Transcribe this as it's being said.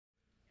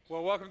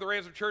Well, welcome to the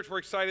Ransom Church. We're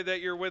excited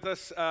that you're with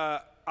us.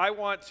 I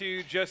want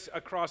to just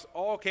across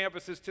all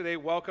campuses today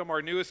welcome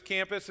our newest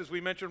campus. As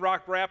we mentioned,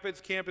 Rock Rapids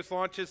campus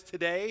launches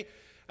today.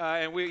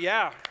 We're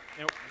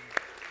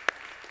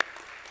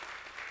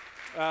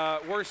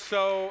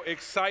so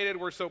excited.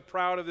 We're so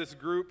proud of this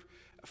group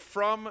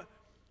from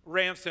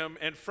Ransom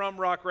and from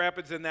Rock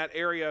Rapids in that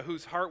area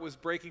whose heart was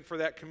breaking for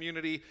that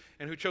community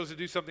and who chose to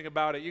do something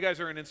about it. You guys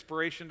are an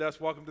inspiration to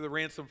us. Welcome to the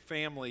Ransom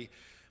family.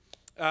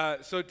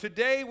 So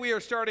today we are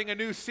starting a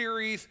new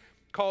series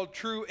called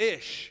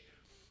True-ish.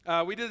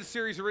 We did the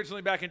series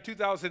originally back in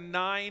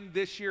 2009.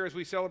 This year, as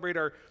we celebrate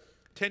our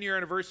 10-year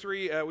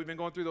anniversary, we've been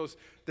going through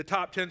the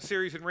top 10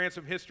 series in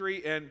Ransom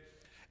history. And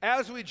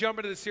as we jump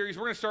into the series,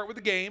 we're going to start with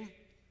a game.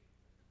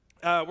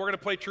 We're going to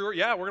play true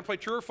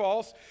or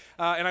false.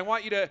 And we're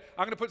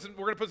going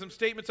to put some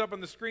statements up on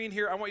the screen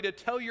here. I want you to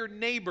tell your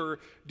neighbor,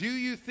 do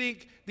you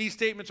think these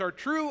statements are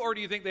true or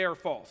do you think they are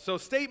false? So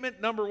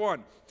statement number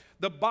one.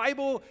 The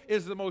Bible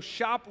is the most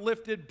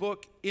shoplifted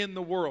book in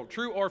the world.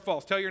 True or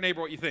false? Tell your neighbor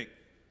what you think.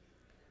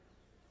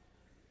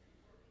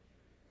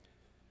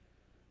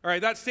 All right,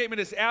 that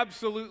statement is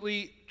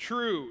absolutely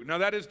true. Now,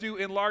 that is due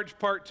in large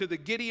part to the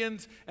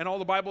Gideons and all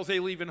the Bibles they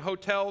leave in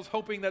hotels,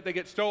 hoping that they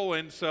get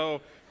stolen.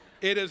 So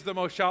it is the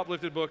most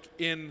shoplifted book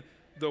in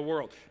the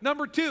world.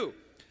 Number two,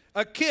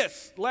 a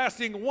kiss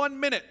lasting 1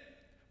 minute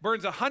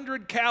burns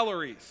 100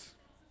 calories.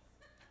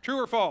 True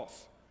or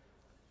false?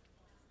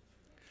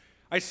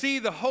 I see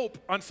the hope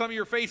on some of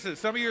your faces.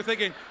 Some of you are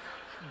thinking,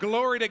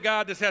 glory to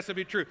God, this has to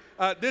be true.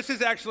 This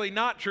is actually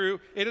not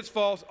true. It is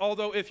false.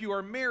 Although if you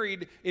are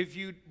married, if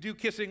you do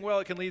kissing well,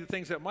 it can lead to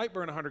things that might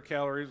burn 100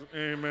 calories.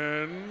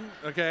 Amen.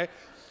 Okay.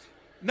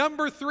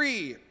 Number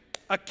three,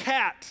 a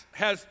cat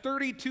has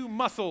 32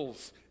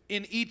 muscles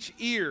in each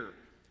ear.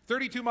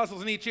 32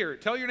 muscles in each ear.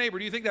 Tell your neighbor,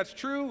 do you think that's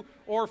true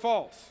or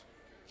false?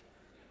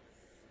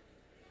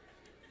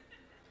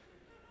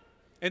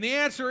 And the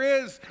answer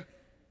is,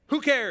 who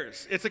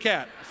cares? It's a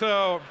cat.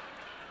 So,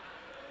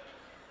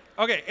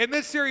 okay, in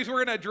this series,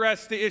 we're going to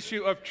address the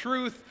issue of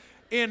truth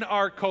in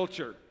our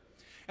culture.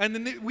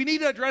 And we need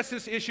to address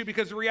this issue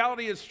because the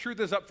reality is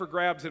truth is up for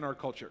grabs in our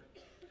culture.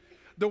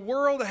 The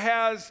world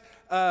has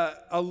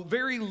a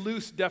very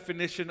loose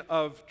definition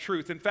of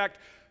truth. In fact,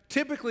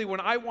 typically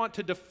when I want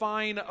to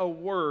define a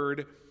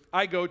word,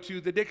 I go to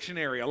the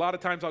dictionary. A lot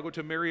of times I'll go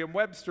to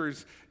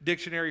Merriam-Webster's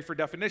dictionary for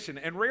definition.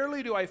 And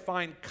rarely do I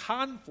find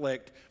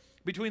conflict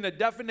between the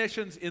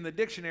definitions in the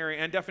dictionary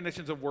and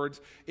definitions of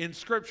words in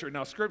Scripture.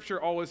 Now,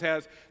 Scripture always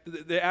has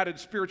the added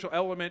spiritual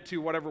element to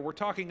whatever we're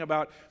talking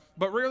about,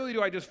 but rarely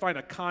do I just find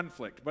a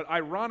conflict. But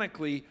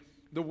ironically,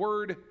 the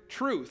word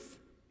truth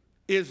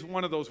is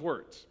one of those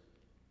words.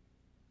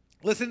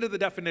 Listen to the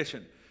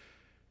definition.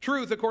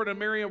 Truth, according to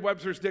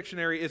Merriam-Webster's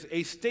dictionary, is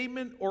a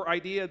statement or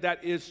idea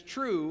that is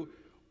true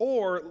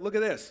or, look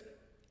at this,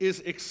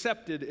 is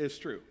accepted as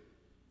true.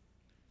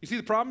 You see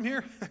the problem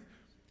here?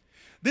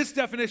 This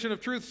definition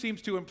of truth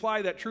seems to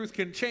imply that truth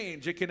can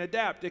change, it can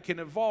adapt, it can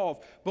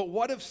evolve. But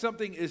what if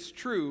something is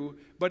true,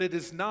 but it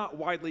is not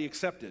widely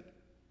accepted?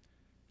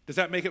 Does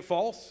that make it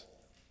false?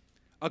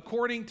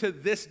 According to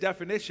this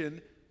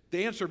definition,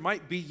 the answer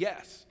might be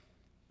yes.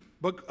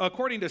 But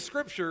according to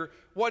Scripture,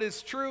 what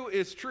is true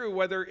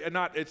whether or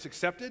not it's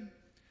accepted,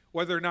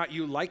 whether or not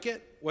you like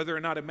it, whether or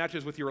not it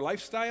matches with your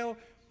lifestyle.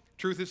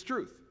 Truth is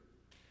truth.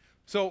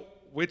 So,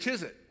 which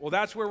is it? Well,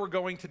 that's where we're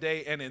going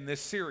today and in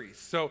this series.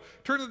 So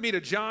turn with me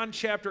to John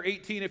chapter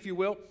 18, if you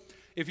will.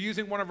 If you're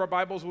using one of our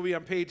Bibles, we'll be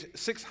on page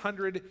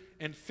 650.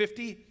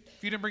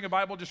 If you didn't bring a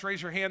Bible, just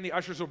raise your hand. The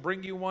ushers will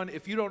bring you one.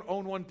 If you don't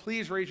own one,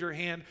 please raise your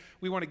hand.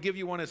 We want to give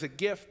you one as a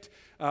gift,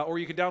 or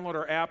you can download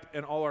our app,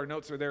 and all our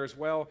notes are there as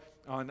well.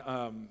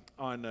 On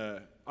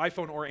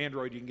iPhone or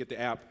Android, you can get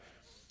the app.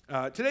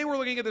 Today we're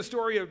looking at the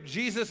story of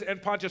Jesus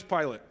and Pontius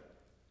Pilate.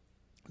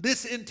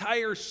 This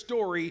entire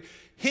story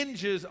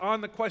hinges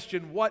on the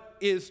question, what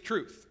is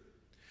truth?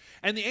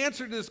 And the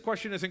answer to this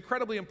question is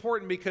incredibly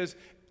important because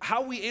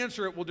how we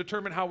answer it will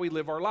determine how we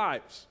live our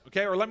lives.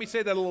 Okay, or let me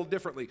say that a little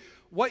differently.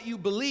 What you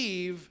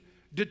believe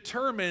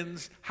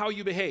determines how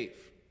you behave.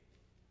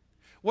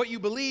 What you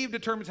believe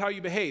determines how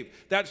you behave.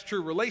 That's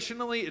true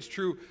relationally, it's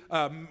true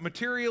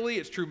materially,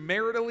 it's true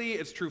maritally,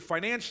 it's true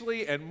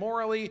financially and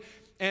morally,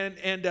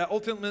 and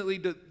ultimately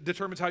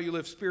determines how you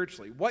live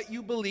spiritually. What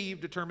you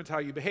believe determines how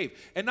you behave.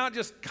 And not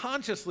just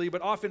consciously,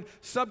 but often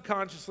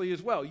subconsciously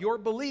as well. Your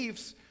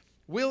beliefs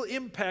will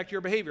impact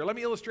your behavior. Let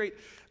me illustrate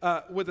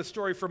with a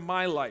story from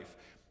my life.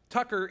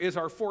 Tucker is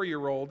our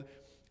 4-year-old,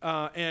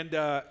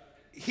 and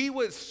he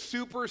was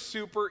super,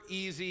 super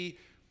easy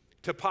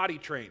to potty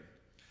train.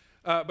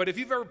 But if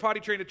you've ever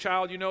potty trained a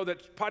child, you know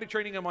that potty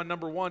training them on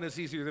number 1 is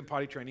easier than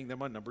potty training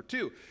them on number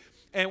 2.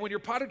 And when you're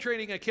potty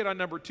training a kid on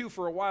number 2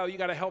 for a while, you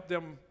got to help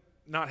them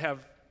not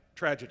have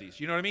tragedies.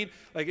 You know what I mean?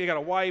 Like you got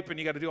to wipe and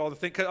you got to do all the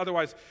things.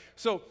 Otherwise,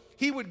 so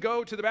he would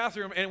go to the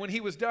bathroom, and when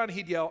he was done,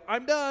 he'd yell,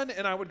 "I'm done,"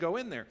 and I would go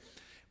in there.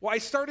 Well, I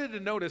started to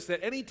notice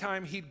that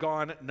anytime he'd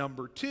gone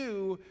number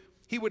 2,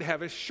 he would have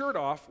his shirt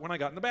off when I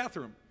got in the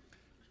bathroom.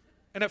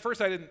 And at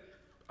first I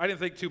I didn't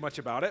think too much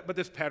about it, but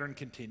this pattern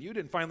continued,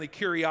 and finally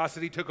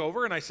curiosity took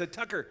over, and I said,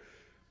 Tucker,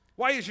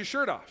 why is your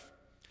shirt off?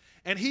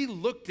 And he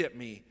looked at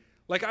me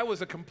like I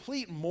was a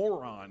complete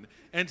moron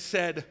and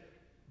said,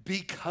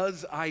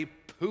 because I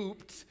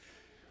pooped.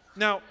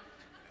 Now,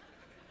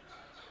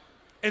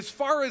 as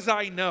far as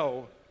I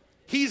know,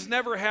 he's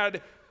never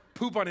had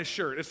poop on his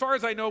shirt. As far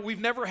as I know, we've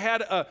never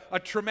had a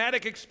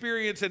traumatic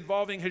experience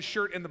involving his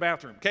shirt in the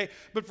bathroom, okay?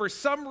 But for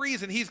some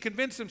reason, he's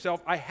convinced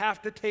himself, I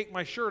have to take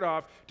my shirt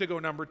off to go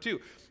number 2.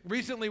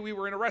 Recently, we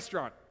were in a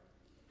restaurant.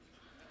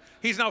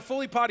 He's now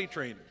fully potty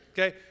trained,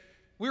 okay?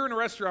 We were in a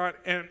restaurant,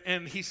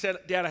 and he said,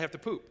 Dad, I have to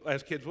poop,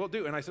 as kids will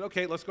do. And I said,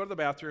 okay, let's go to the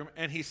bathroom.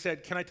 And he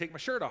said, can I take my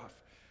shirt off?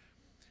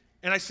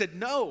 And I said,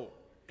 no.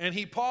 And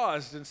he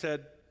paused and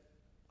said,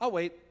 I'll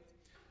wait.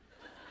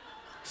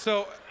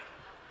 So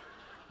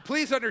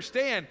please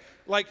understand,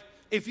 like,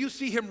 if you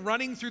see him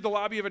running through the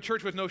lobby of a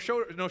church with no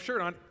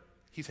shirt on,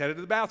 he's headed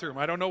to the bathroom.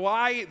 I don't know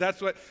why.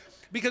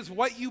 Because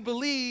what you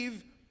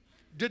believe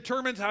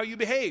determines how you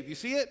behave. You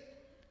see it?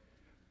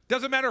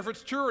 Doesn't matter if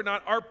it's true or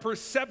not. Our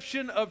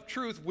perception of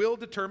truth will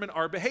determine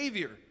our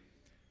behavior.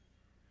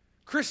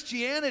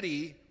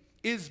 Christianity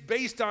is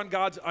based on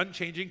God's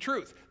unchanging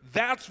truth.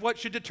 That's what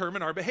should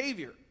determine our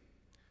behavior.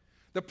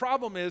 The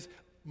problem is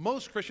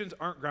most Christians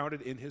aren't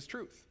grounded in his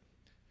truth.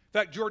 In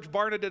fact, George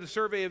Barna did a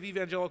survey of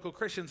evangelical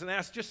Christians and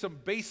asked just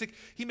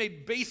he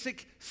made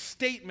basic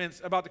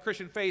statements about the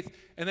Christian faith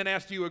and then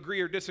asked, do you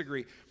agree or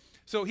disagree?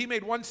 So he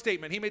made one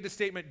statement. He made the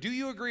statement, do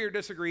you agree or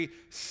disagree?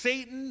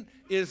 Satan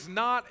is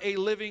not a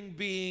living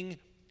being.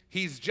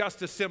 He's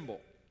just a symbol.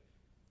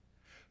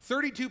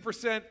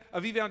 32%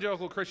 of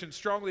evangelical Christians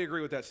strongly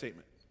agree with that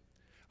statement.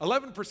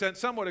 11%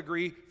 somewhat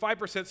agree.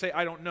 5% say,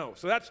 I don't know.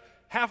 So that's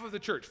half of the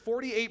church.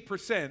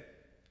 48%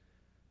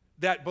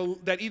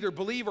 that either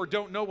believe or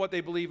don't know what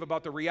they believe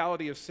about the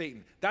reality of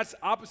Satan. That's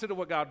opposite of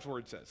what God's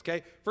word says,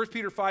 okay? 1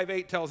 Peter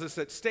 5:8 tells us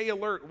that stay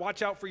alert,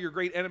 watch out for your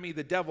great enemy,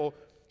 the devil.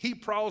 He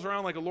prowls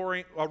around like a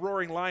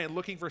roaring lion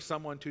looking for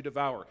someone to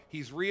devour.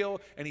 He's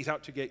real, and he's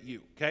out to get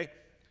you, okay?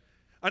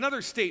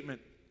 Another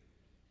statement,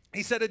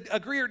 he said,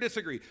 agree or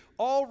disagree.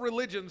 All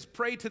religions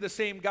pray to the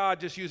same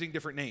God, just using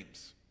different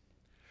names.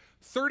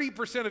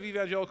 30% of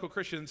evangelical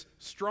Christians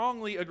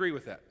strongly agree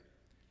with that.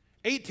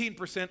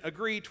 18%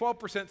 agree,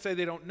 12% say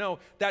they don't know.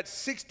 That's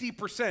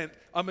 60%,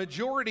 a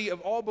majority of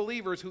all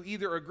believers who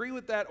either agree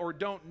with that or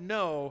don't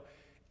know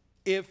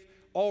if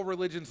all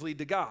religions lead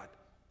to God.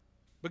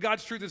 But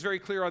God's truth is very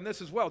clear on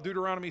this as well.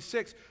 Deuteronomy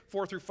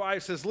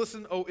 6:4-5 says,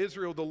 listen, O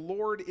Israel, the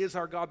Lord is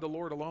our God, the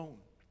Lord alone.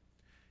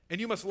 And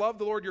you must love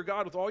the Lord your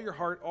God with all your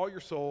heart, all your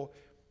soul,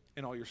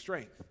 and all your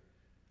strength.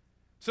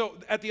 So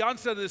at the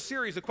onset of this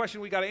series, the question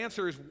we got to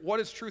answer is, what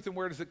is truth and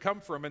where does it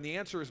come from? And the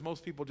answer is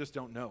most people just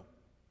don't know,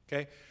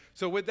 okay?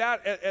 So with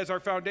that as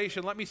our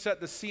foundation, let me set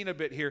the scene a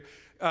bit here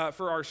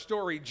for our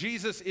story.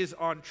 Jesus is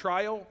on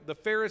trial. The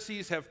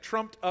Pharisees have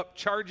trumped up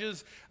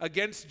charges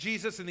against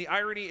Jesus, and the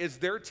irony is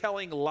they're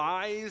telling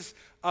lies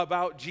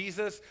about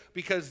Jesus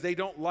because they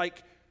don't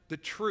like the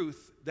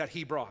truth that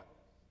he brought.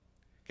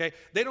 Okay?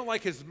 They don't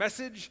like his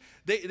message.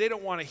 They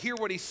don't want to hear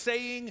what he's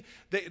saying.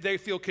 They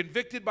feel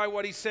convicted by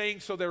what he's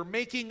saying, so they're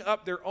making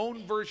up their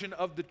own version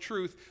of the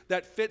truth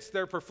that fits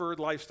their preferred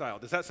lifestyle.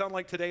 Does that sound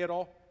like today at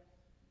all?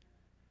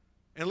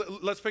 And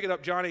let's pick it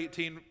up, John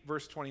 18,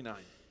 verse 29.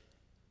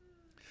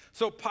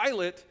 So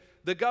Pilate,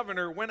 the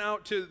governor, went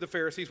out to the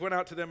Pharisees, went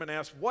out to them and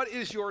asked, what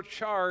is your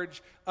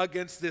charge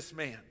against this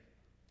man?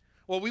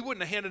 Well, we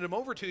wouldn't have handed him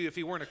over to you if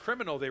he weren't a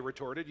criminal, they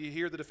retorted. You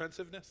hear the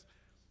defensiveness?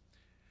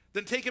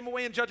 Then take him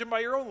away and judge him by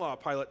your own law,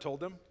 Pilate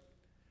told them.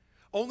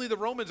 Only the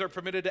Romans are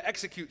permitted to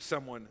execute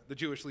someone, the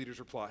Jewish leaders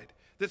replied.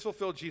 This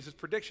fulfilled Jesus'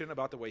 prediction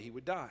about the way he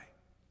would die.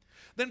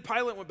 Then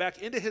Pilate went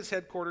back into his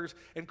headquarters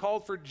and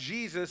called for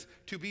Jesus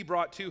to be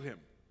brought to him.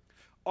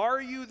 Are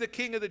you the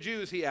king of the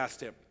Jews? He asked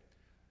him.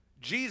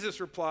 Jesus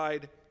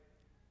replied,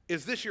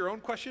 is this your own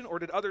question, or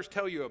did others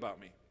tell you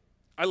about me?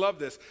 I love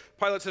this.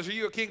 Pilate says, are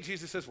you a king?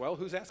 Jesus says, well,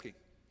 who's asking?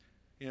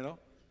 You know?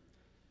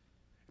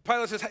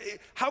 Pilate says,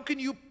 how can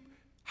you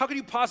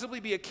possibly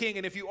be a king?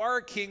 And if you are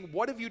a king,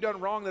 what have you done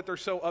wrong that they're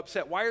so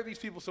upset? Why are these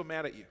people so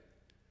mad at you?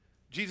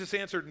 Jesus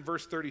answered in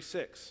verse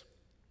 36,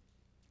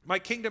 my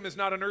kingdom is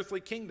not an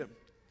earthly kingdom.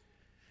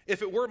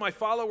 If it were, my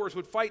followers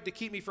would fight to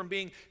keep me from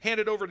being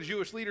handed over to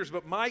Jewish leaders,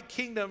 but my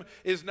kingdom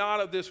is not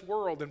of this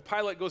world. And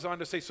Pilate goes on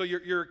to say, so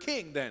you're a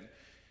king then.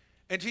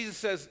 And Jesus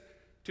says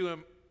to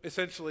him,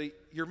 essentially,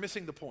 you're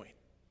missing the point.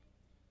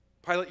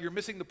 Pilate, you're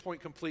missing the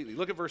point completely.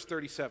 Look at verse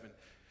 37.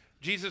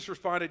 Jesus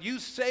responded, you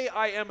say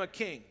I am a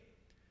king.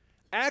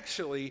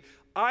 Actually,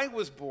 I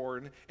was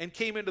born and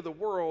came into the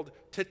world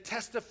to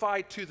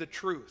testify to the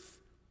truth.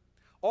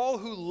 All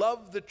who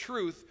love the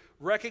truth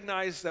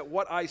recognize that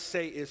what I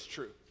say is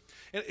true.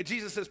 And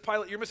Jesus says,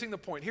 Pilate, you're missing the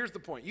point. Here's the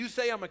point. You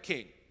say I'm a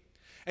king,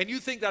 and you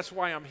think that's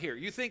why I'm here.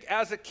 You think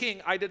as a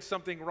king I did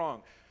something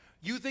wrong.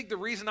 You think the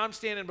reason I'm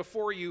standing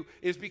before you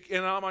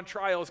and I'm on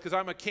trial is because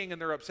I'm a king and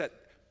they're upset.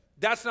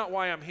 That's not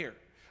why I'm here.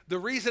 The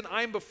reason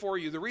I'm before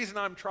you, the reason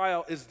I'm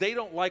trial is they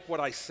don't like what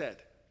I said.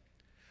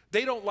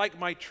 They don't like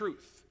my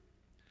truth.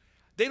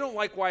 they don't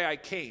like why I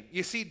came.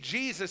 You see,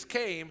 Jesus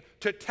came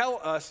to tell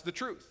us the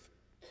truth.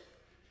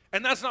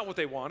 And that's not what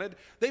they wanted.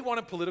 They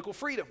wanted political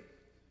freedom.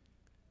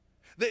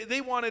 They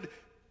wanted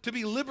to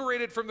be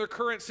liberated from their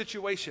current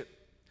situation.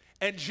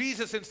 And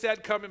Jesus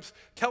instead comes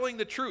telling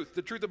the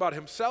truth about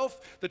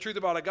himself, the truth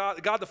about a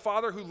God the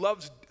Father who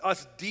loves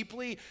us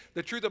deeply,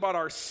 the truth about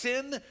our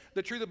sin,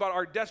 the truth about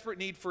our desperate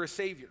need for a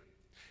Savior.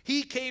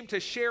 He came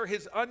to share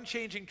his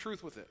unchanging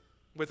truth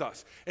with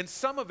us. And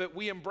some of it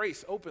we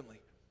embrace openly.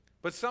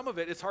 But some of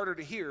it is harder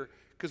to hear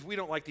because we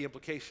don't like the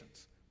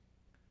implications.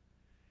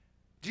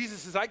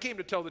 Jesus says, I came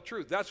to tell the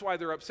truth. That's why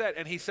they're upset.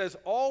 And he says,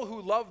 all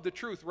who love the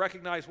truth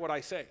recognize what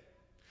I say.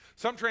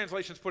 Some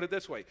translations put it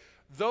this way: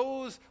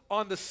 those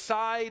on the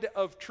side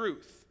of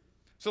truth.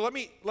 So let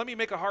me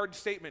make a hard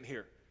statement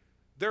here.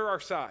 There are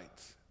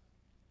sides.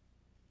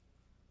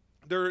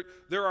 There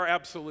are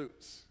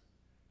absolutes.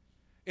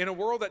 In a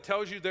world that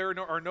tells you there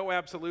are no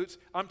absolutes,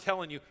 I'm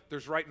telling you,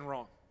 there's right and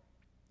wrong.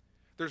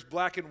 There's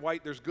black and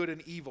white, there's good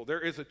and evil. There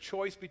is a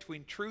choice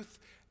between truth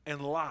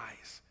and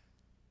lies.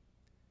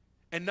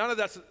 And none of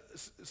that's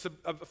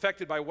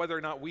affected by whether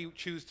or not we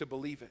choose to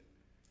believe it.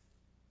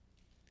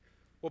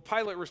 Well,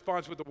 Pilate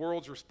responds with the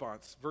world's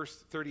response. Verse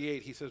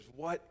 38, he says,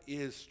 what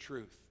is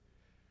truth?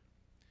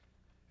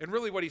 And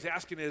really what he's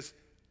asking is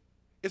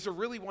there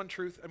really one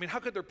truth? I mean, how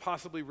could there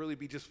possibly really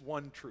be just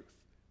one truth?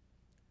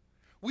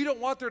 We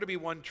don't want there to be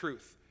one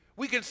truth.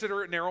 We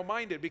consider it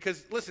narrow-minded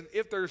because, listen,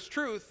 if there's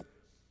truth,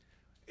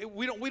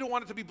 we don't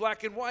want it to be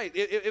black and white.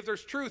 If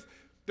there's truth,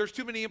 there's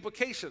too many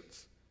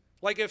implications.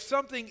 Like if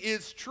something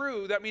is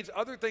true, that means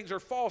other things are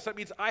false. That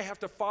means I have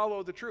to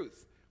follow the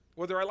truth,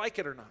 whether I like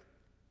it or not.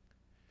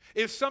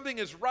 If something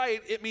is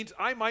right, it means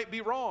I might be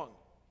wrong.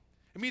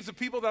 It means the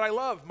people that I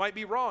love might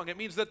be wrong. It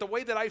means that the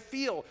way that I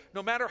feel,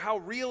 no matter how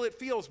real it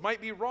feels, might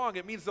be wrong.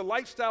 It means the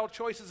lifestyle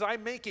choices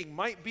I'm making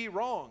might be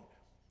wrong,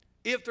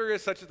 if there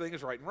is such a thing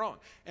as right and wrong.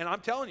 And I'm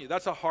telling you,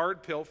 that's a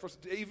hard pill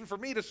even for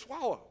me to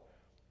swallow.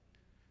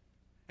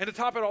 And to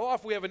top it all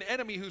off, we have an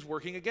enemy who's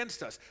working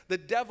against us. The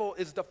devil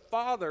is the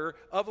father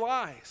of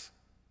lies.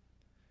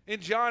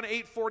 In John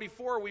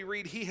 8:44, we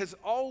read, he has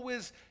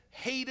always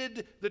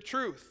hated the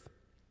truth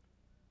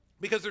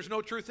because there's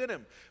no truth in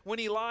him. When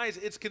he lies,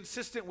 it's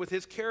consistent with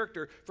his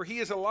character, for he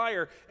is a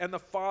liar and the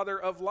father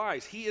of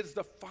lies. He is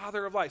the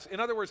father of lies.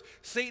 In other words,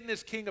 Satan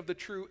is king of the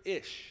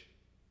true-ish.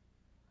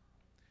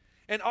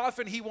 And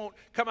often he won't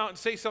come out and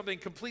say something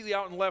completely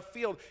out in left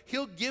field.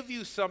 He'll give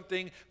you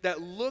something that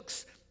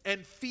looks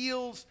and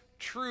feels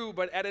true,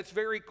 but at its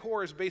very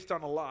core is based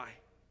on a lie.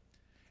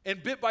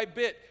 And bit by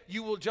bit,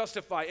 you will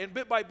justify. And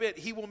bit by bit,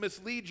 he will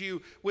mislead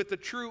you with the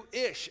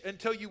true-ish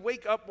until you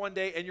wake up one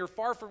day and you're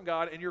far from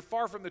God and you're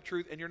far from the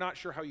truth and you're not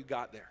sure how you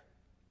got there.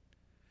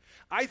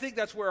 I think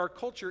that's where our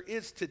culture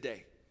is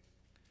today.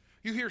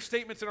 You hear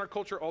statements in our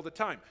culture all the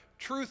time.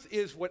 Truth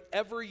is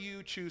whatever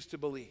you choose to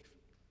believe.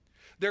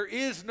 There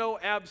is no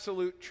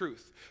absolute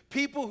truth.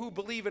 People who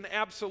believe in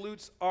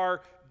absolutes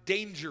are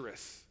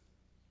dangerous.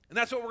 And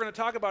that's what we're going to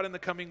talk about in the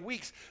coming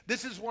weeks.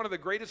 This is one of the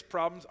greatest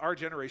problems our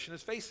generation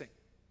is facing.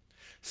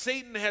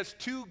 Satan has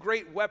two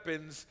great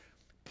weapons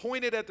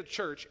pointed at the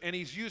church, and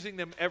he's using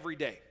them every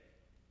day.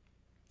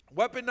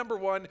 Weapon number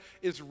one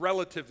is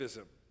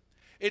relativism.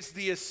 It's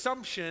the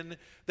assumption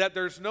that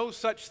there's no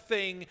such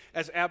thing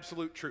as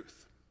absolute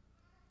truth.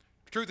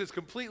 Truth is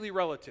completely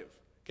relative,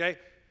 okay?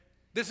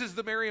 This is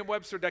the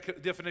Merriam-Webster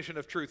definition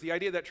of truth, the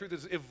idea that truth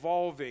is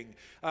evolving,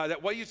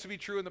 that what used to be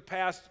true in the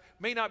past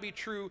may not be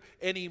true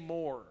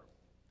anymore.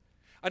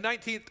 A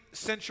 19th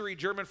century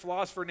German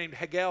philosopher named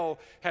Hegel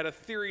had a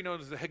theory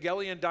known as the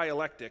Hegelian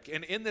dialectic.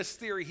 And in this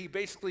theory, he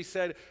basically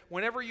said,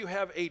 whenever you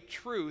have a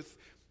truth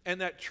and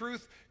that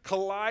truth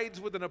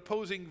collides with an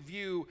opposing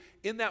view,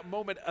 in that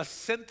moment, a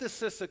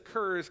synthesis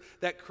occurs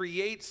that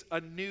creates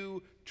a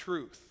new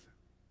truth.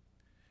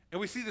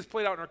 And we see this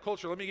played out in our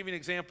culture. Let me give you an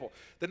example.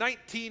 The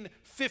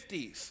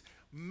 1950s,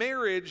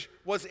 marriage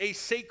was a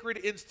sacred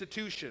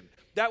institution.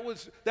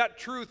 That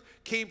truth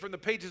came from the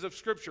pages of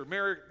Scripture.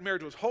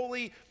 Marriage was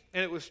holy,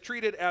 and it was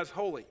treated as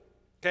holy,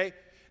 okay?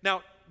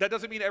 Now, that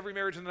doesn't mean every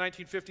marriage in the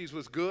 1950s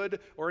was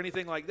good or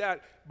anything like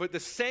that, but the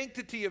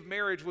sanctity of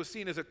marriage was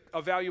seen as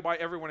a value by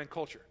everyone in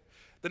culture.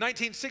 The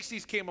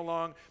 1960s came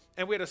along,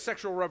 and we had a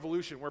sexual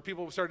revolution where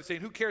people started saying,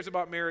 who cares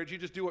about marriage? You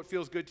just do what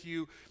feels good to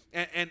you.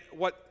 And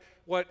what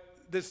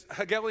this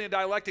Hegelian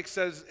dialectic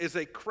says is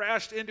they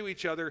crashed into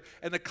each other,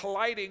 and the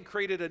colliding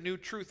created a new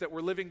truth that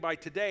we're living by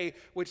today,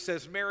 which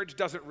says marriage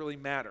doesn't really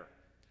matter.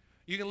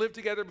 You can live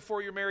together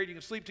before you're married. You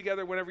can sleep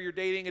together whenever you're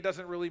dating. It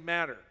doesn't really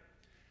matter.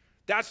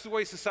 That's the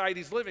way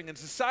society's living. And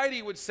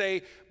society would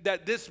say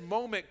that this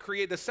moment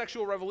the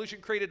sexual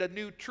revolution created a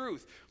new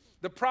truth.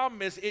 The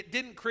problem is it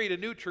didn't create a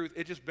new truth.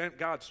 It just bent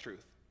God's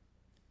truth.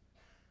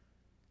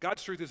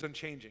 God's truth is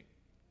unchanging.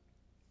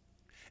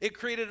 It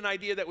created an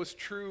idea that was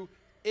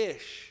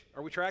true-ish.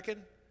 Are we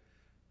tracking?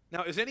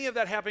 Now, is any of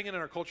that happening in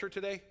our culture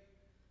today?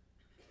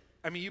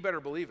 I mean, you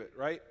better believe it,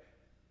 right?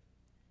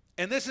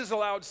 And this has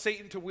allowed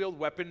Satan to wield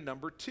weapon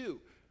number two.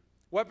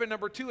 Weapon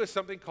number two is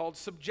something called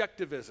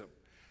subjectivism.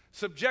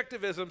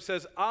 Subjectivism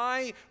says,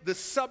 I, the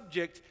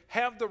subject,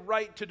 have the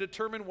right to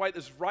determine what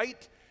is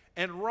right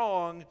and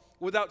wrong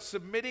without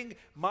submitting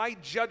my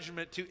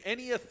judgment to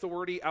any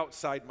authority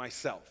outside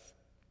myself.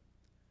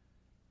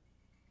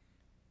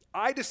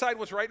 I decide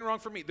what's right and wrong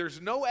for me.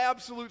 There's no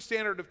absolute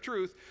standard of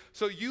truth,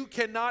 so you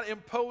cannot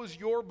impose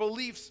your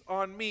beliefs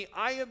on me.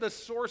 I am the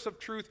source of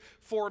truth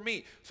for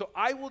me. So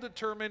I will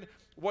determine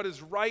what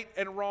is right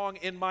and wrong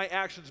in my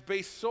actions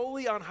based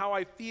solely on how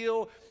I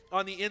feel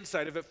on the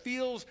inside. If it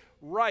feels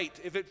right,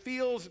 if it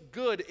feels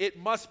good, it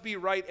must be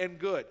right and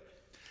good.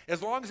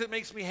 As long as it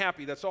makes me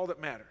happy, that's all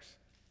that matters.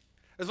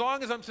 As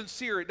long as I'm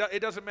sincere,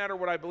 it doesn't matter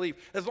what I believe.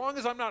 As long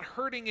as I'm not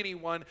hurting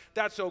anyone,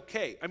 that's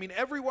okay. I mean,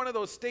 every one of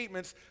those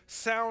statements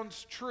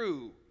sounds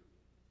true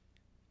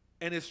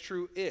and is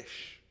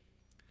true-ish.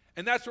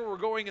 And that's where we're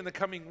going in the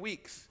coming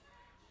weeks.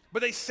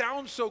 But they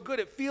sound so good,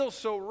 it feels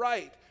so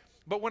right.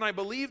 But when I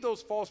believe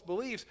those false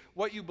beliefs,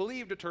 what you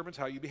believe determines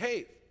how you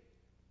behave.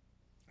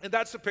 And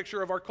that's the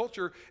picture of our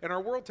culture and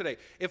our world today.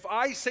 If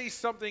I say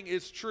something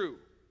is true,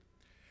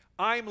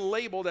 I'm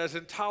labeled as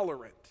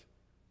intolerant.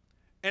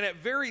 And at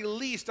very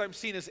least, I'm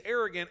seen as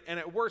arrogant, and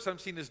at worst, I'm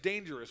seen as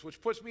dangerous, which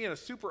puts me in a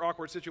super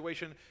awkward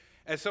situation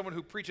as someone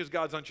who preaches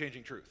God's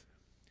unchanging truth.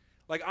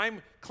 Like,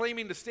 I'm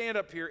claiming to stand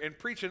up here and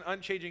preach an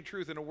unchanging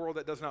truth in a world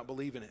that does not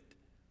believe in it.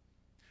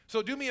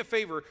 So do me a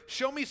favor,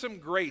 show me some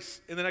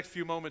grace in the next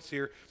few moments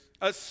here.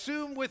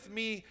 Assume with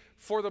me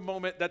for the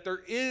moment that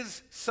there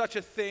is such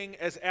a thing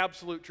as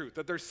absolute truth,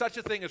 that there's such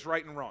a thing as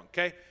right and wrong,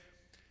 okay?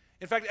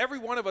 In fact, every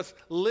one of us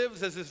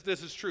lives as if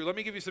this is true. Let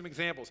me give you some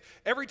examples.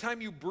 Every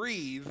time you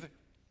breathe,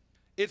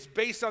 it's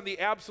based on the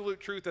absolute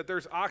truth that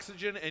there's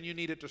oxygen and you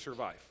need it to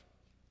survive,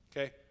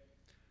 okay?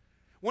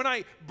 When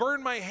I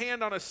burn my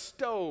hand on a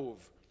stove,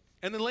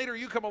 and then later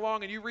you come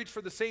along and you reach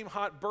for the same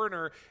hot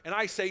burner, and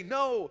I say,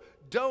 no,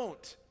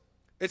 don't.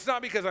 It's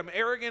not because I'm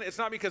arrogant, it's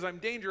not because I'm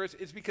dangerous,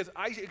 it's because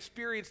I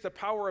experience the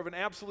power of an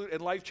absolute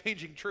and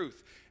life-changing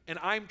truth, and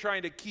I'm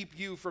trying to keep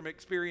you from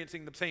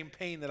experiencing the same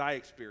pain that I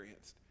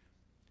experienced.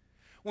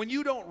 When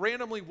you don't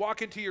randomly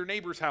walk into your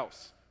neighbor's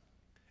house,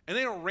 and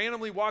they don't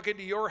randomly walk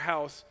into your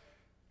house,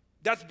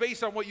 that's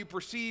based on what you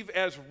perceive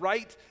as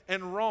right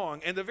and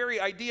wrong. And the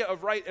very idea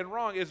of right and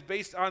wrong is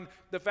based on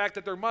the fact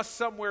that there must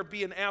somewhere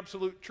be an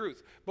absolute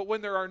truth. But when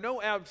there are no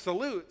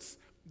absolutes,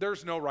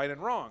 there's no right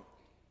and wrong.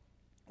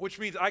 Which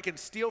means I can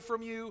steal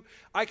from you,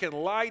 I can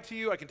lie to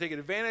you, I can take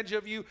advantage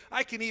of you,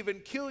 I can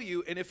even kill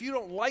you. And if you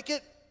don't like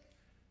it,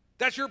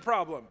 that's your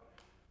problem.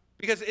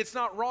 Because it's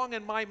not wrong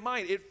in my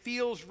mind. It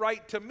feels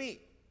right to me.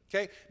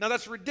 Okay? Now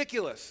that's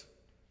ridiculous.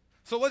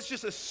 So let's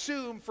just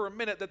assume for a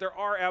minute that there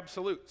are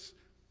absolutes.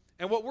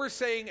 And what we're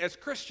saying as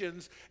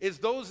Christians is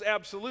those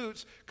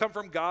absolutes come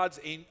from God's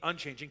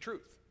unchanging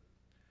truth.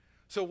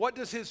 So what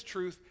does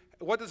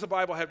the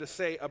Bible have to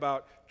say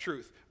about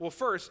truth? Well,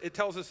 first, it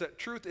tells us that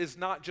truth is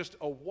not just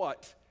a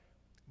what,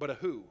 but a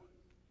who.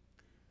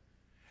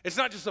 It's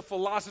not just a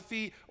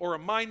philosophy or a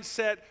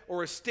mindset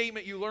or a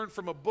statement you learned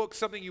from a book,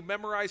 something you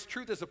memorized.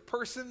 Truth is a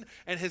person,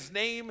 and his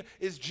name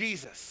is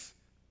Jesus.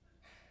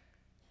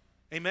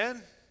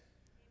 Amen?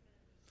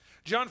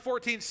 John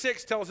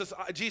 14:6 tells us,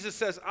 Jesus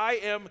says, I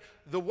am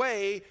the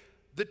way,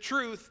 the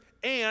truth,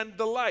 and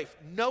the life.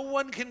 No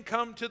one can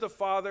come to the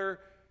Father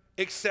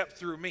except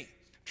through me.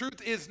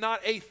 Truth is not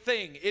a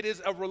thing. It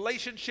is a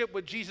relationship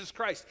with Jesus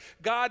Christ.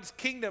 God's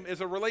kingdom is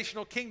a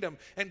relational kingdom,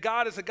 and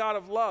God is a God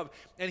of love,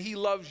 and he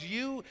loves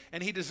you,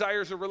 and he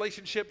desires a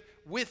relationship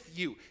with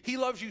you. He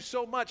loves you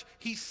so much,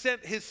 he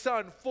sent his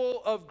son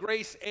full of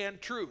grace and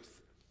truth.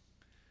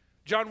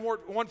 John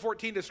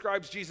 1:14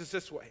 describes Jesus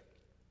this way.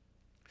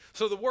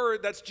 So the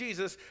Word, that's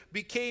Jesus,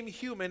 became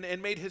human and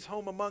made his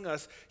home among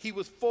us. He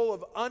was full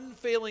of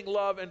unfailing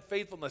love and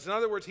faithfulness. In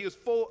other words, he was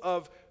full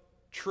of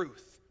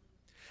truth.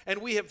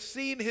 And we have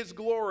seen his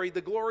glory,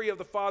 the glory of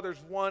the Father's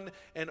one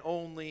and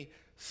only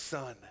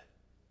Son.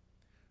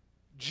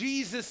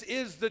 Jesus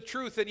is the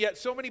truth, and yet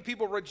so many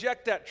people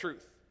reject that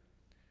truth.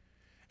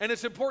 And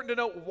it's important to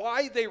note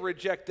why they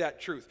reject that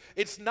truth.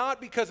 It's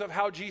not because of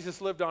how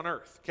Jesus lived on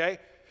earth, okay?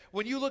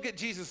 When you look at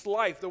Jesus'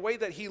 life, the way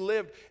that he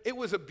lived, it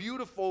was a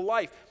beautiful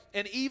life.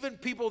 And even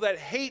people that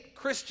hate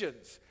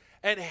Christians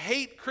and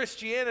hate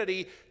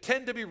Christianity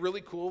tend to be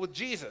really cool with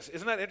Jesus.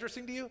 Isn't that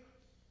interesting to you?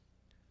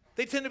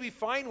 They tend to be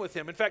fine with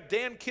him. In fact,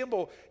 Dan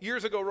Kimball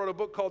years ago wrote a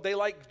book called They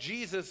Like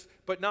Jesus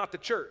But Not the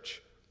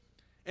Church.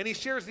 And he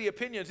shares the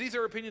opinions. These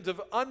are opinions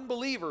of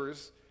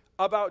unbelievers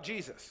about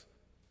Jesus.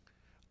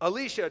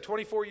 Alicia, a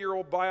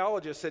 24-year-old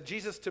biologist, said,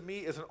 Jesus to me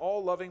is an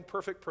all-loving,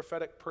 perfect,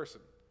 prophetic person.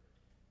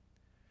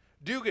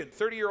 Dugan,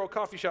 30-year-old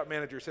coffee shop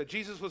manager, said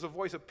Jesus was a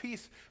voice of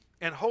peace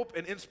and hope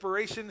and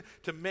inspiration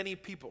to many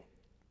people.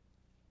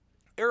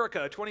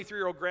 Erica, a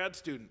 23-year-old grad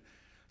student,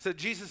 said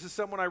Jesus is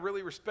someone I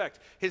really respect.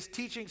 His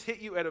teachings hit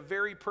you at a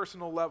very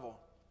personal level.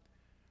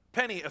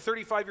 Penny, a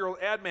 35-year-old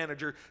ad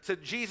manager,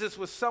 said Jesus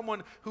was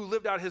someone who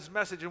lived out his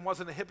message and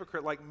wasn't a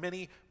hypocrite like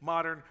many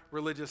modern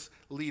religious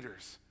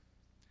leaders.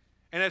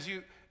 And as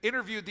you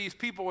interviewed these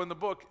people in the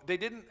book, they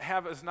didn't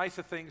have as nice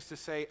of things to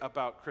say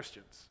about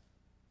Christians.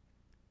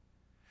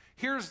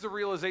 Here's the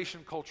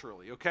realization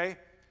culturally, okay?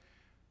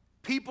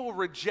 People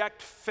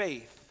reject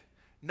faith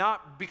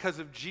not because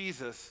of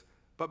Jesus,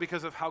 but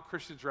because of how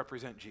Christians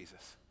represent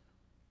Jesus.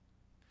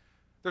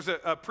 There's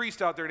a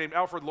priest out there named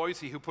Alfred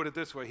Loisy who put it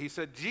this way. He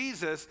said,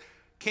 Jesus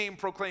came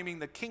proclaiming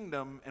the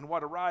kingdom, and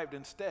what arrived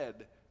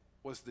instead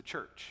was the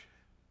church.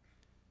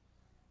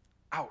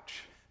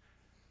 Ouch.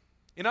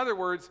 In other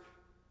words,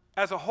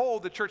 as a whole,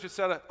 the church has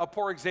set a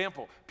poor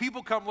example.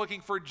 People come looking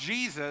for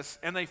Jesus,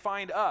 and they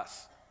find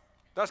us.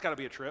 That's got to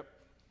be a trip,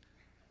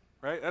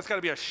 right? That's got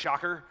to be a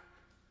shocker.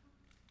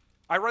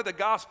 I read the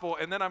gospel,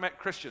 and then I met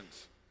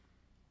Christians.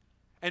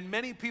 And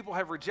many people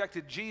have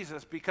rejected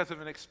Jesus because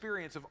of an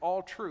experience of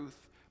all truth,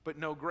 but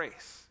no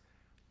grace.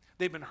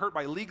 They've been hurt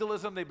by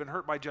legalism, they've been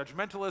hurt by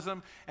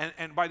judgmentalism,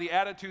 and by the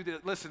attitude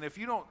that, listen, if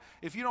you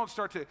don't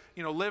start to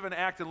live and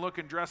act and look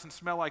and dress and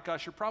smell like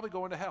us, you're probably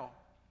going to hell.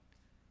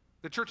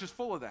 The church is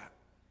full of that.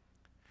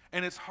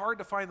 And it's hard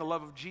to find the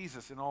love of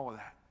Jesus in all of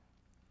that.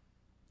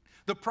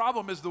 The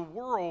problem is the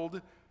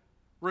world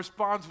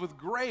responds with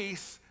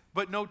grace,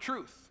 but no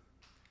truth.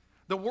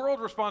 The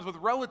world responds with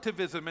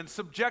relativism and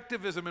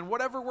subjectivism and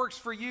whatever works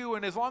for you,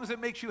 and as long as it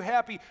makes you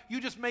happy, you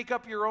just make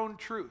up your own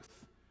truth.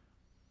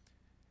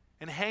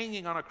 And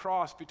hanging on a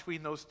cross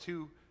between those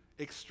two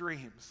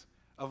extremes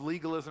of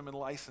legalism and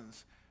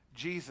license,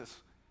 Jesus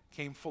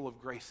came full of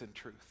grace and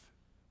truth.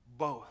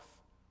 Both.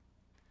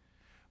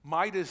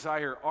 My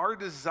desire, our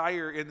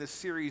desire in this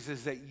series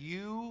is that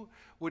you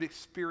would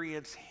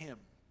experience Him.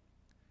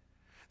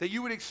 That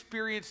you would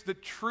experience the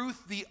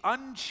truth, the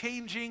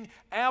unchanging,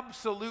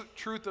 absolute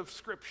truth of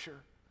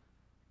Scripture.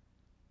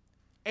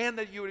 And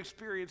that you would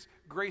experience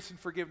grace and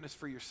forgiveness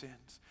for your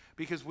sins.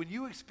 Because when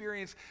you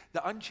experience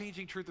the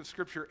unchanging truth of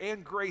Scripture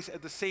and grace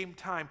at the same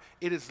time,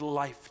 it is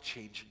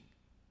life-changing.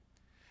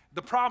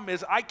 The problem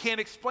is I can't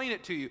explain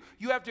it to you.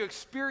 You have to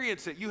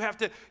experience it. You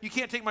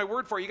can't take my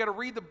word for it. You got to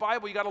read the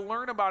Bible. You got to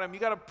learn about Him. You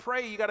got to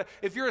pray.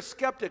 If you're a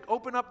skeptic,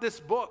 open up this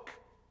book.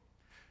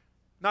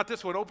 Not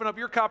this one. Open up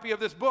your copy of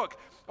this book.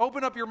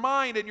 Open up your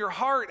mind and your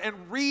heart and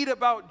read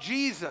about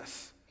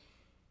Jesus.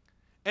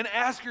 And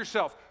ask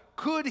yourself,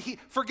 could He,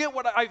 forget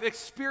what I've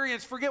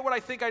experienced, forget what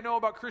I think I know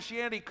about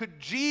Christianity, could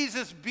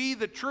Jesus be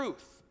the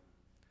truth?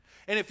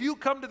 And if you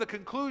come to the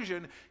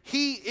conclusion,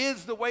 He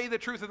is the way, the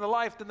truth, and the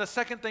life, then the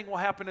second thing will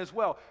happen as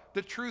well.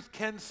 The truth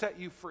can set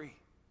you free.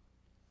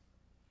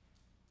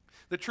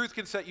 The truth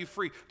can set you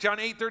free. John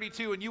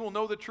 8:32, and you will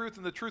know the truth,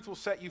 and the truth will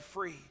set you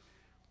free.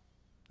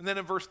 And then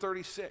in verse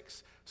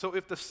 36, so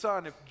if the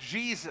Son, if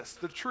Jesus,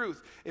 the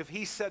truth, if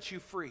He sets you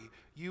free,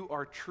 you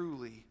are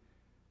truly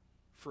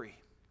free.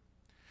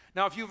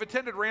 Now, if you've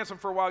attended Ransom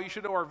for a while, you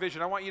should know our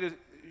vision. I want you to,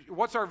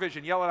 what's our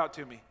vision? Yell it out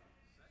to me.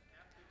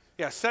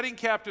 Yeah, setting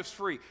captives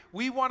free.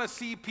 We want to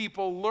see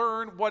people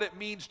learn what it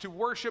means to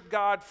worship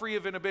God free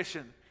of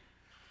inhibition.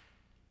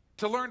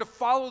 To learn to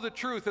follow the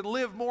truth and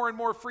live more and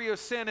more free of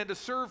sin and to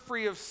serve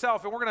free of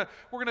self. And we're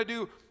gonna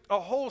do a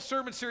whole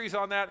sermon series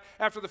on that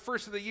after the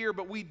first of the year,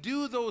 but we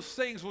do those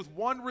things with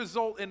one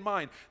result in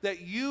mind,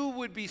 that you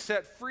would be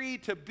set free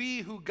to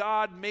be who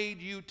God made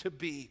you to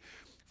be.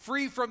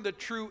 Free from the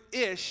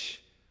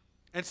true-ish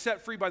and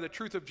set free by the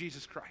truth of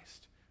Jesus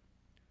Christ.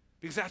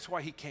 Because that's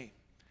why He came.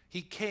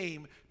 He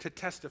came to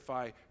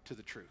testify to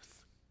the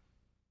truth.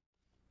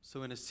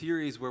 So in a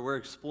series where we're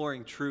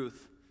exploring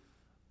truth,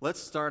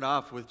 let's start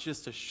off with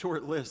just a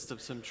short list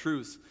of some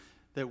truths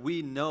that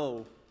we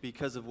know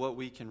because of what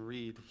we can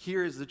read.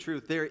 Here is the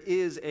truth. There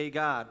is a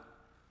God.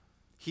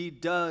 He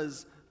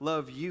does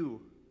love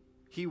you.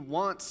 He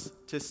wants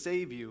to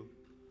save you.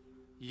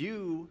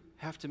 You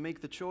have to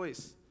make the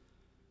choice.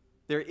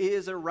 There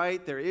is a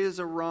right, there is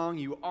a wrong.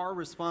 You are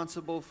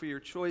responsible for your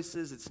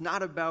choices. It's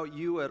not about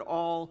you at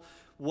all.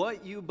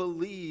 What you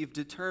believe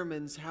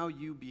determines how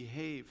you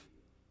behave.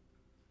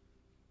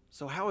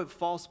 So how have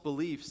false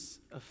beliefs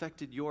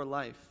affected your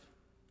life?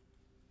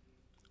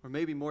 Or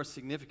maybe more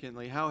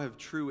significantly, how have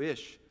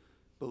true-ish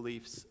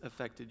beliefs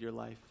affected your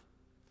life?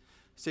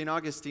 St.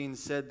 Augustine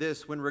said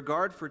this, when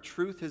regard for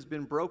truth has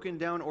been broken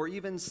down or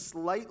even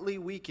slightly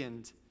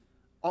weakened,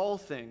 all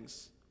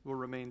things will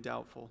remain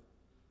doubtful.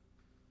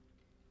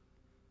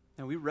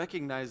 And we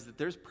recognize that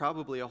there's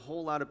probably a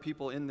whole lot of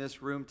people in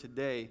this room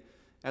today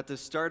at the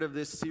start of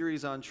this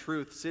series on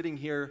truth, sitting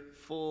here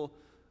full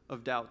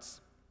of doubts.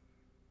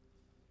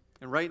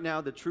 And right now,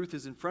 the truth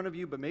is in front of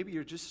you, but maybe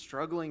you're just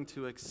struggling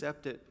to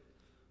accept it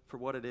for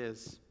what it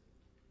is.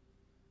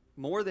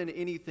 More than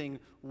anything,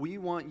 we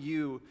want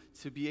you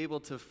to be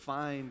able to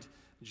find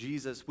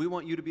Jesus. We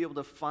want you to be able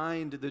to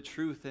find the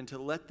truth and to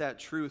let that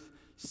truth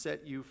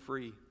set you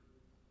free.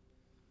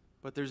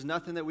 But there's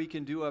nothing that we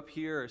can do up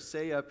here or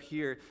say up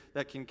here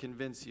that can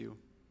convince you.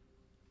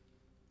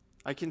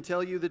 I can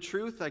tell you the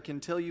truth. I can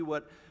tell you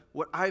what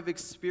I've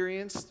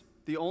experienced.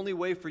 The only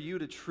way for you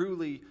to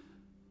truly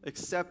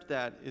accept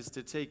that is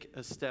to take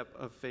a step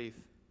of faith.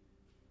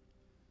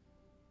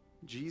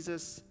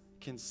 Jesus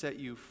can set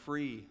you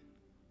free.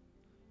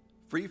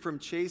 Free from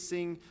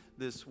chasing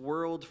this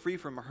world, free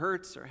from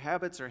hurts or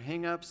habits or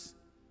hang-ups,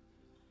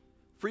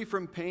 free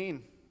from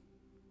pain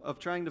of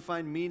trying to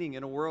find meaning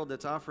in a world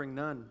that's offering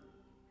none.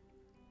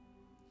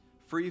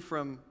 free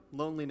from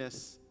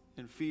loneliness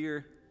and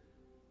fear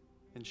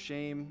and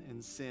shame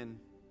and sin.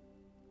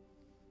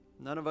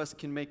 None of us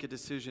can make a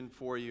decision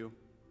for you.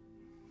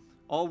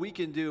 All we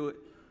can do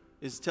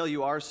is tell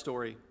you our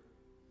story.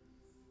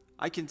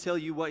 I can tell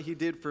you what he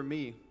did for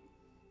me.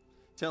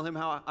 Tell you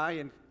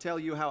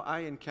how I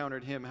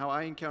encountered him, how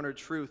I encountered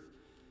truth,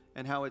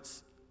 and how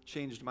it's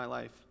changed my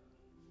life.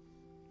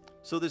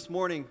 So this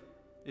morning,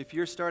 if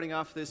you're starting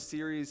off this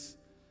series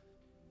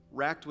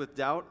racked with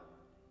doubt,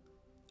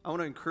 I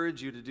want to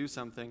encourage you to do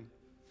something.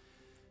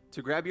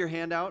 To grab your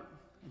hand out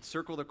and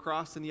circle the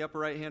cross in the upper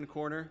right-hand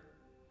corner,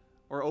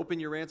 or open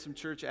your Ransom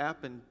Church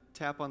app and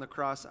tap on the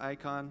cross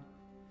icon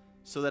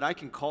so that I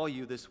can call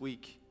you this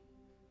week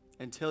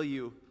and tell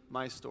you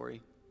my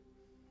story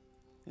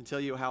and tell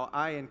you how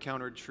I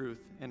encountered truth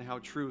and how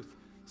truth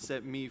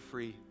set me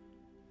free.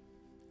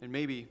 And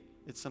maybe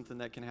it's something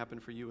that can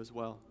happen for you as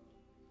well.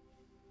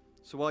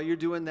 So while you're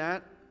doing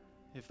that,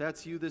 if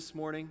that's you this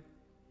morning,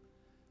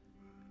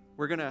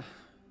 we're going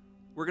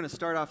to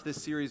start off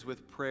this series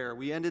with prayer.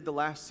 We ended the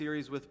last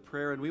series with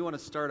prayer, and we want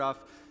to start off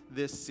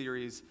this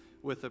series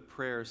with a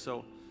prayer. So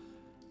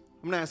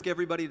I'm going to ask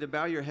everybody to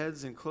bow your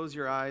heads and close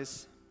your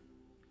eyes.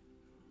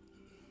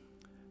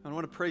 I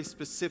want to pray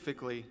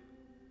specifically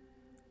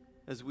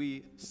as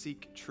we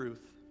seek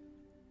truth.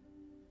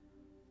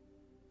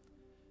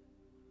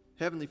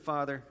 Heavenly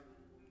Father,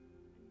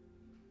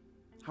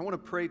 I want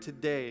to pray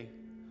today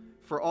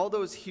for all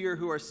those here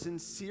who are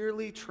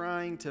sincerely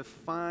trying to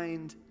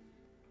find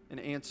an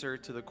answer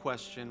to the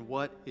question,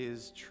 what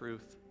is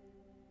truth?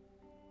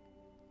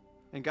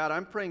 And God,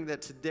 I'm praying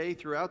that today,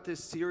 throughout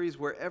this series,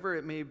 wherever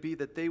it may be,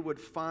 that they would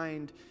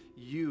find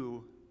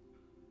you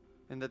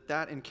and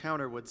that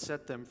encounter would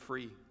set them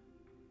free.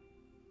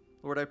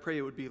 Lord, I pray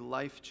it would be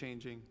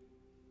life-changing.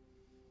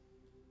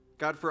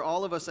 God, for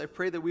all of us, I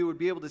pray that we would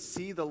be able to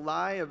see the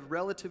lie of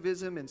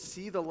relativism and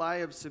see the lie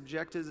of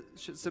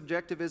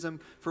subjectivism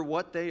for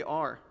what they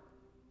are.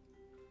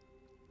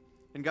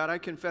 And God, I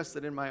confess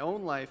that in my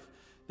own life,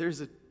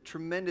 there's a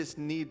tremendous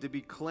need to be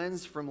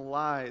cleansed from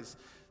lies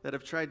that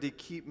have tried to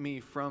keep me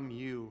from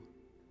you.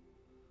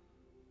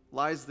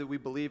 Lies that we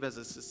believe as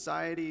a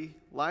society,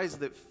 lies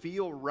that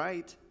feel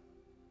right,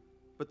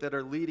 but that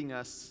are leading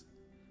us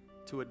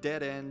to a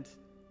dead end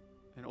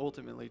and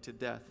ultimately to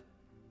death.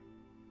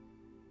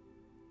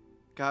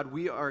 God,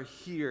 we are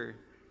here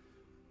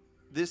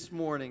this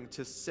morning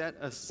to set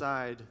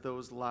aside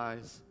those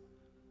lies.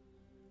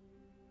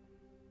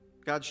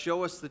 God,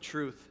 show us the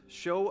truth.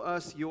 Show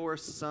us your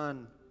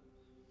Son.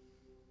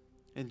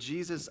 And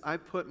Jesus, I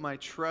put my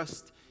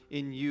trust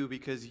in you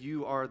because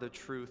you are the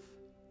truth.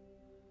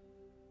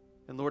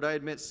 And Lord, I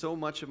admit so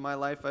much of my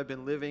life I've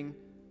been living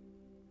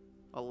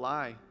a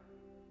lie.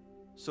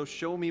 So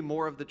show me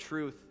more of the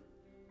truth.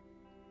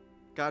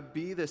 God,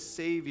 be the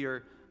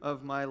Savior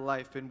of my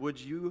life, and would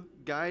you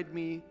guide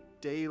me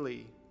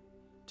daily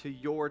to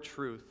your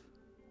truth.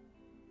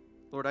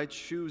 Lord, I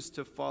choose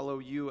to follow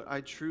you.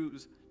 I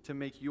choose to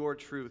make your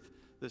truth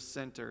the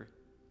center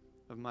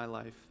of my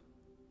life.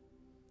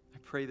 I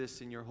pray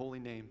this in your holy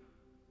name.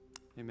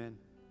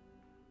 Amen.